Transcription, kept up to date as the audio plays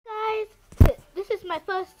my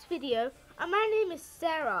first video, and my name is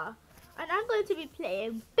Sarah, and I'm going to be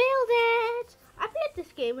playing Build It. I played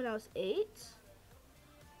this game when I was 8.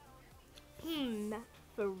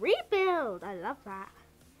 For rebuild, I love that.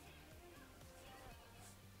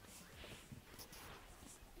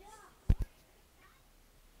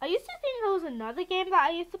 I used to think there was another game that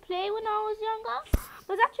I used to play when I was younger,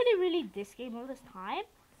 but it's actually really this game all this time,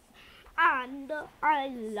 and I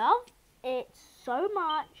love it so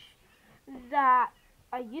much that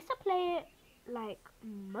I used to play it like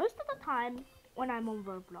most of the time when I'm on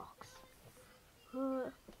Roblox.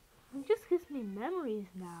 It just gives me memories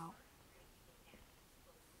now.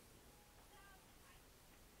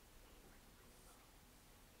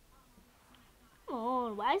 Come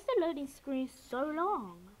on, why is the loading screen so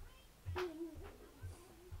long?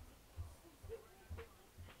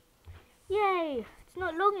 Yay, it's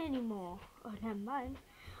not long anymore. Oh, never mind.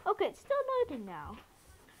 Okay, it's still loading now.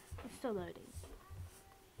 It's still loading.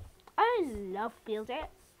 I love Build It.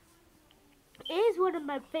 It is one of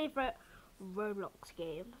my favorite Roblox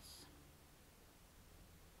games.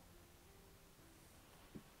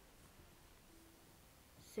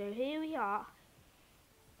 So here we are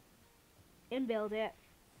in Build It.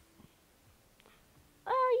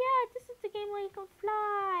 Oh yeah, this is the game where you can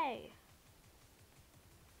fly.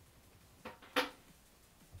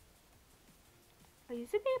 I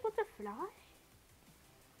used to be able to fly.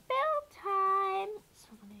 Build time. So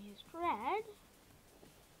I'm gonna use red.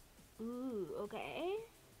 Ooh, okay.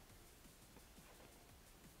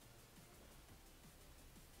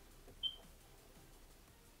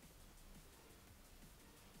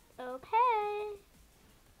 Okay.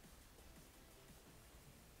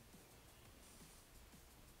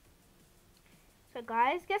 So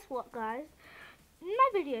guys, guess what guys? In my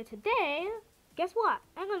video today, guess what?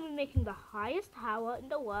 I'm going to be making the highest tower in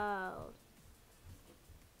the world.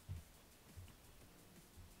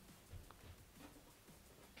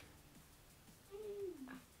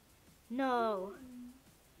 No.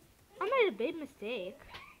 I made a big mistake.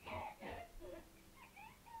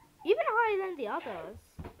 Even higher than the others.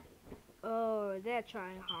 Oh, they're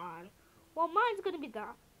trying hard. Well, mine's going to be the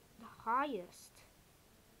highest.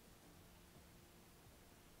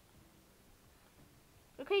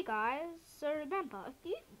 Okay guys, so remember, if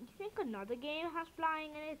you think another game has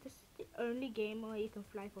flying in it, this is the only game where you can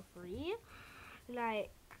fly for free,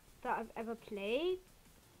 like, that I've ever played.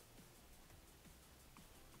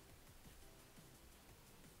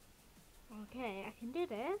 Okay, I can do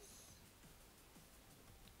this.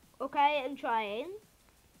 Okay, I'm trying.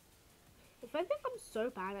 If I think I'm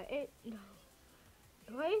so bad at it, no.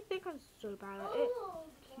 If I think I'm so bad at it,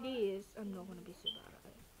 please, I'm not gonna be so bad at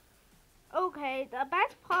it. Okay, the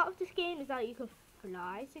best part of this game is that you can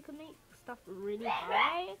fly, so you can make stuff really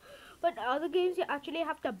high. But other games, you actually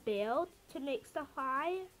have to build to make stuff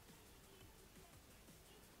high.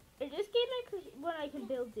 In this game, when I can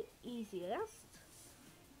build the easiest.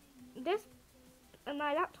 This, and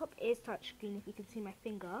my laptop is touchscreen. If you can see my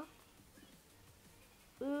finger.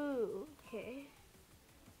 Ooh, okay.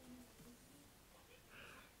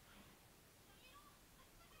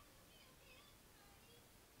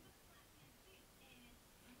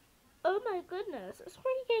 Oh my goodness, it's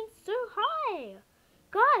really getting so high.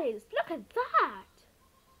 Guys, look at that.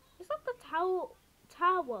 It's like the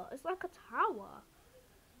tower. It's like a tower.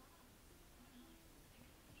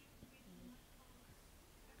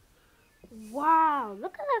 Wow,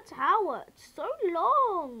 look at that tower. It's so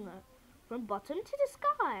long. From bottom to the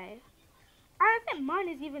sky. I think mine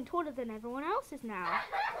is even taller than everyone else's now.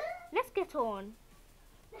 Let's get on.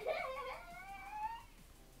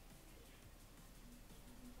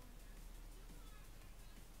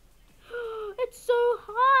 It's so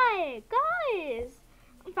high, guys.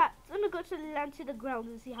 In fact, I'm gonna go to land to the ground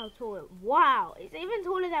and see how tall it is. Wow, it's even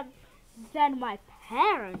taller than my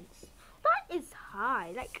parents. That is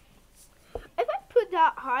high. Like, if I put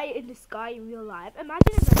that high in the sky in real life,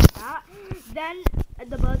 imagine it like that, then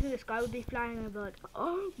the birds in the sky would be flying over.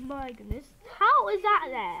 Oh my goodness, how is that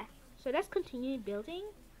there? So let's continue building.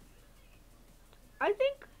 I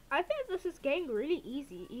think this is getting really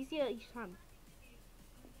easier each time.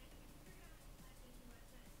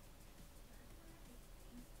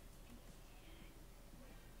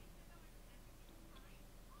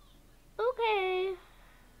 Okay.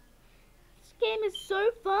 This game is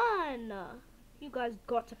so fun. You guys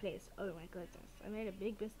got to play this. Oh my goodness, I made a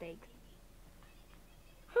big mistake.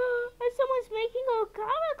 And someone's making a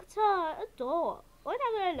character, a door.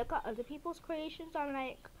 Whenever I look at other people's creations, I'm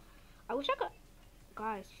like, I wish I could.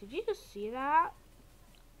 Guys, did you just see that?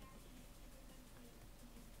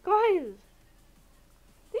 Guys,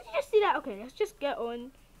 did you just see that? Okay, let's just get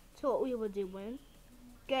on to what we were doing.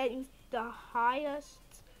 getting the highest,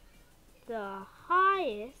 the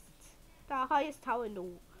highest tower in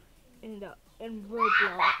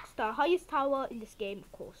Roblox. The highest tower in this game, of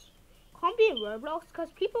course. Can't be in Roblox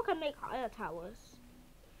because people can make higher towers.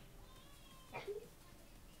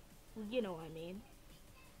 You know what I mean.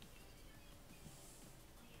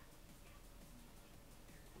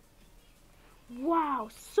 Wow,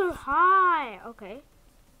 so high. Okay.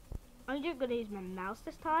 I'm just gonna use my mouse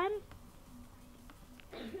this time.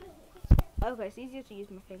 Okay, it's easier to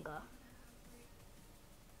use my finger.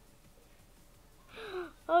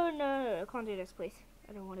 Oh no, I can't do this, please.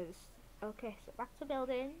 I don't want to do this. Okay, so back to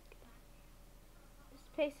building. This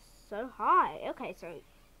place is so high. Okay, so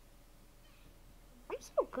I'm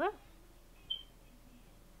so good.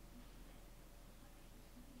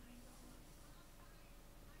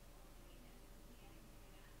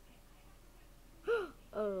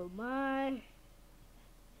 Oh my.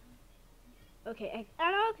 Okay,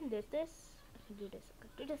 I know I can do this. I can do this. I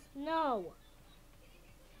can do this. No.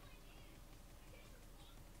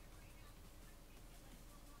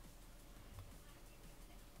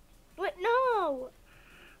 Wait, no.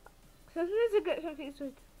 Sometimes I get confused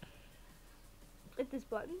with this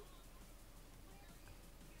button.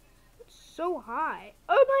 It's so high.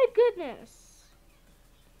 Oh my goodness.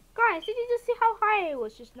 Guys, did you just see how high it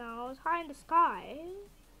was just now? It was high in the sky.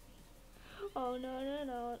 Oh no, no,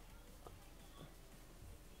 no.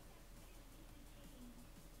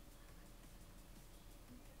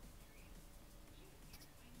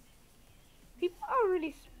 People are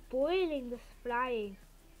really spoiling this flying.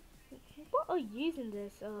 People are using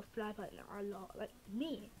this fly button a lot, like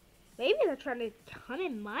me. Maybe they're trying to come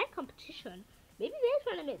in my competition. Maybe they're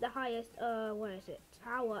trying to make the highest, what is it,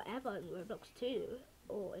 tower ever in Roblox 2.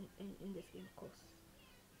 Or in this game, of course.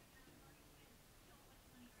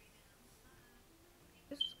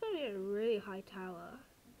 This is going to be a really high tower.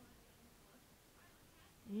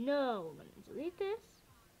 No, I'm going to delete this.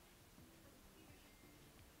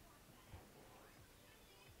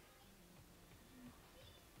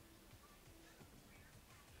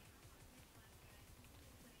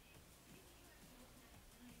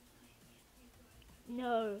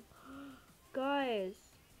 No. Guys.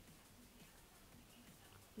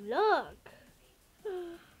 Look.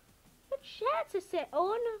 A chair to sit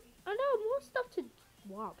on. I know, more stuff to...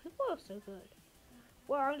 Wow, people are so good.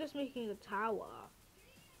 Well, I'm just making a tower.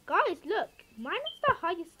 Guys, look. Mine is the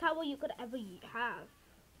highest tower you could ever have.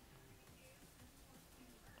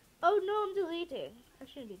 Oh no, I'm deleting. I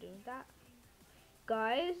shouldn't be doing that.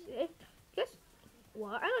 Guys, guess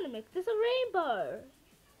what? I'm gonna make this a rainbow.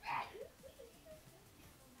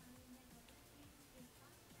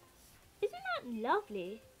 Isn't that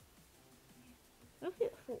lovely? A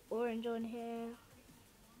beautiful orange on here.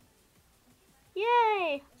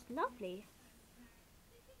 Yay! It's lovely.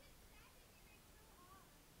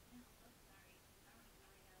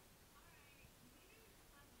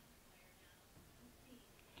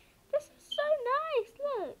 This is so nice,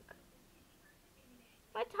 look.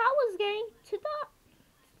 My tower's getting to that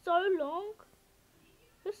so long.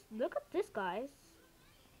 Just look at this, guys.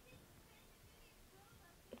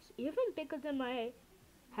 It's even bigger than my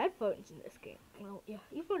headphones in this game. Well, yeah,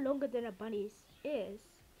 even longer than a bunny's ears.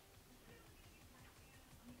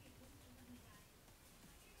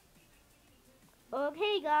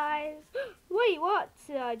 Okay, guys. Wait, what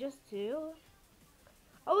did I just do?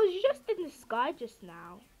 I was just in the sky just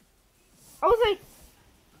now. I was like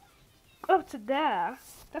up to there.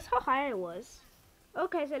 That's how high it was.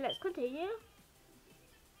 Okay, so let's continue.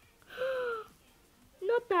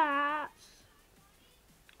 Not that.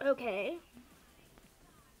 Okay.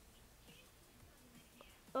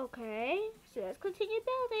 Okay, so let's continue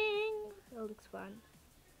building. That looks fun.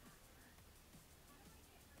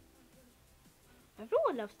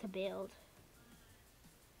 Everyone loves to build.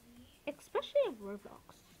 Especially in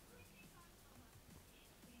Roblox.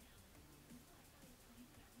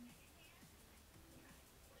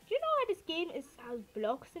 Do you know why this game has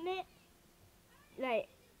blocks in it? Like,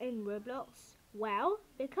 in Roblox? Well,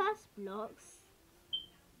 because blocks.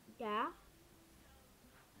 Yeah.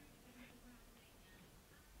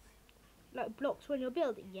 Like blocks when you're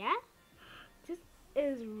building, yeah? This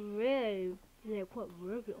is really like what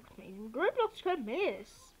Roblox means. Roblox can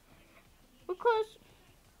miss. Because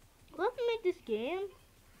whoever made this game,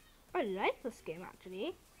 I like this game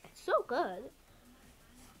actually. It's so good.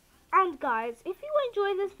 And guys, if you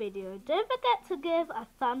enjoyed this video, don't forget to give a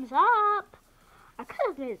thumbs up. I could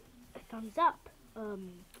have made a thumbs up.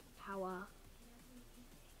 Power.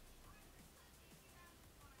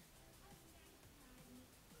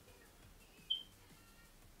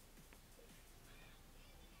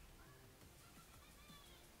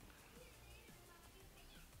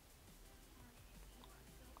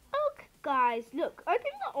 guys, look. I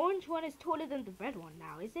think the orange one is taller than the red one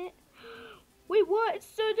now, is it? Wait, what? It's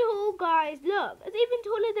so tall, guys. Look, it's even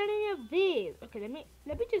taller than any of these. Okay,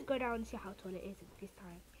 let me just go down and see how tall it is this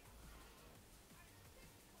time.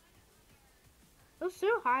 It was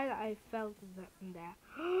so high that I fell from there.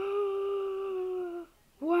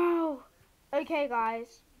 Wow. Okay,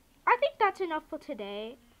 guys. I think that's enough for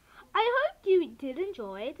today. I hope you did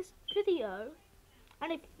enjoy this video.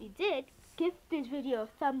 And if you did, give this video a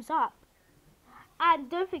thumbs up.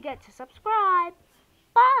 And don't forget to subscribe.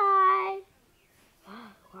 Bye.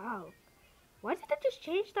 Wow. Why did I just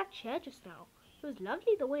change that chair just now? It was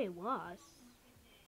lovely the way it was.